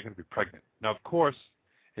there, and you're going to be pregnant. Now, of course,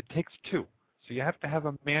 it takes two, so you have to have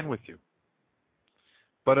a man with you.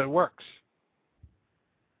 but it works.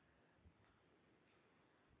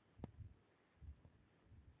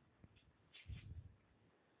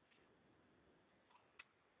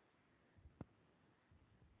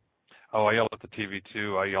 Oh, I yell at the TV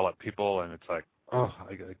too. I yell at people, and it's like, oh,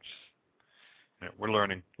 I just, we're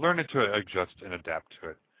learning to adjust and adapt to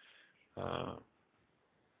it.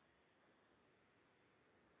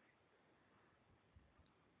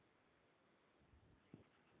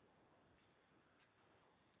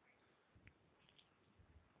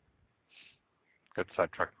 Got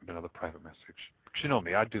sidetracked with another private message. But you know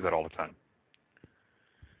me, I do that all the time.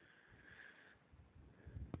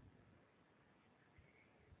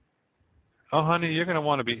 Oh, honey, you're going to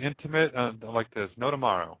want to be intimate like this. No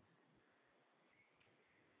tomorrow.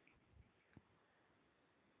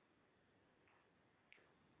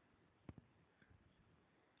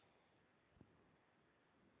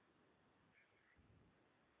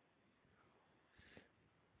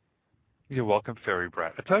 You're welcome, Fairy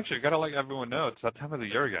Brat. I told you, you got to let everyone know it's that time of the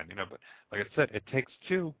year again, But like I said, it takes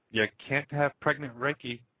two. You can't have pregnant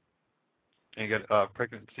Reiki and get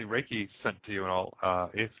pregnancy Reiki sent to you and all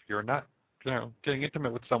if you're not, getting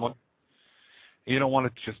intimate with someone. You don't want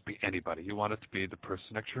it to just be anybody. You want it to be the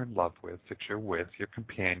person that you're in love with, that you're with, your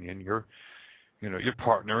companion, your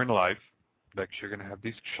partner in life that you're going to have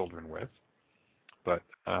these children with. But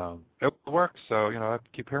it works. So, I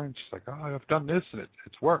keep hearing, she's like, oh, I've done this, and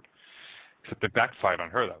it's worked. Except it backfired on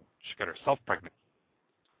her, though. She got herself pregnant.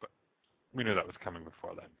 But we knew that was coming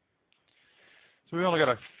before then. So we only got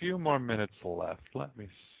a few more minutes left. Let me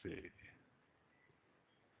see.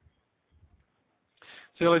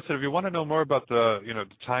 So like I said, if you want to know more about the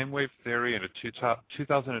time wave theory and the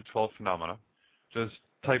 2012 phenomena, just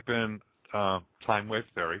type in time wave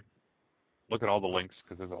theory. Look at all the links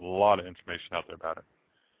because there's a lot of information out there about it.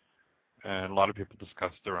 And a lot of people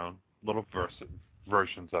discuss their own little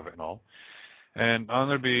versions of it and all. And I'm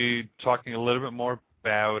going to be talking a little bit more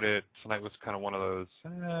about it. Tonight was kind of one of those,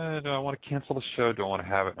 do I want to cancel the show? Do I want to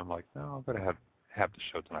have it? And I'm like, no, I'm going to have the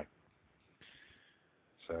show tonight.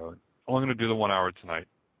 So I'm going to do the 1 hour tonight.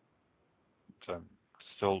 So I'm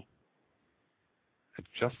still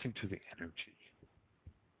adjusting to the energy.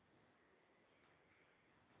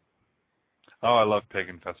 Oh, I love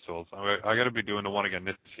pagan festivals. I got to be doing the one again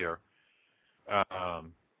this year.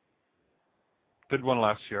 Did one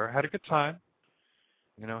last year. Had a good time.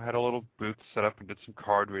 Had a little booth set up and did some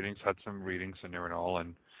card readings, had some readings in there and all.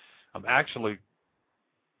 And I'm actually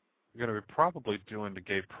going to be probably doing the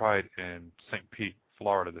Gay Pride in St. Pete,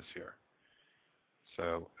 Florida this year.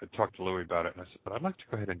 So I talked to Louie about it, and I said, but I'd like to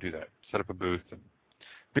go ahead and do that, set up a booth and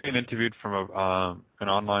being interviewed from an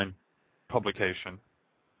online publication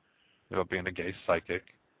about being a gay psychic.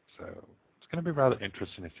 So it's going to be rather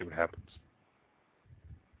interesting to see what happens.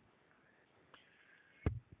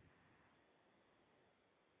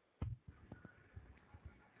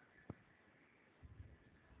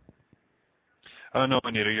 Oh, no,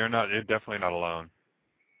 Anita, you're definitely not alone.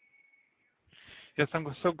 Yes, I'm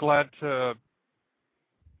so glad to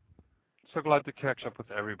catch up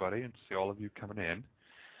with everybody and see all of you coming in.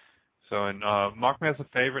 So, and mark me as a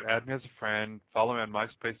favorite, add me as a friend, follow me on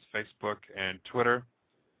MySpace, Facebook, and Twitter.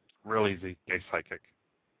 Real easy, Gay Psychic.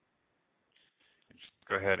 Just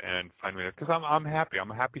go ahead and find me there because I'm happy.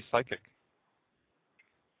 I'm a happy psychic.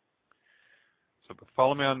 So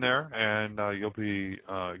follow me on there, and you'll be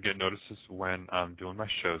getting notices when I'm doing my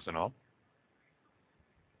shows and all.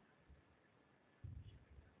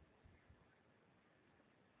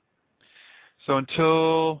 So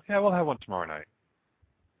we'll have one tomorrow night.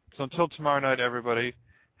 So until tomorrow night, everybody,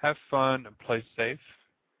 have fun and play safe.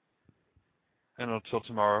 And until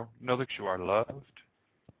tomorrow, know that you are loved.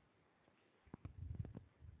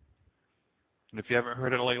 And if you haven't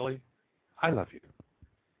heard it lately, I love you.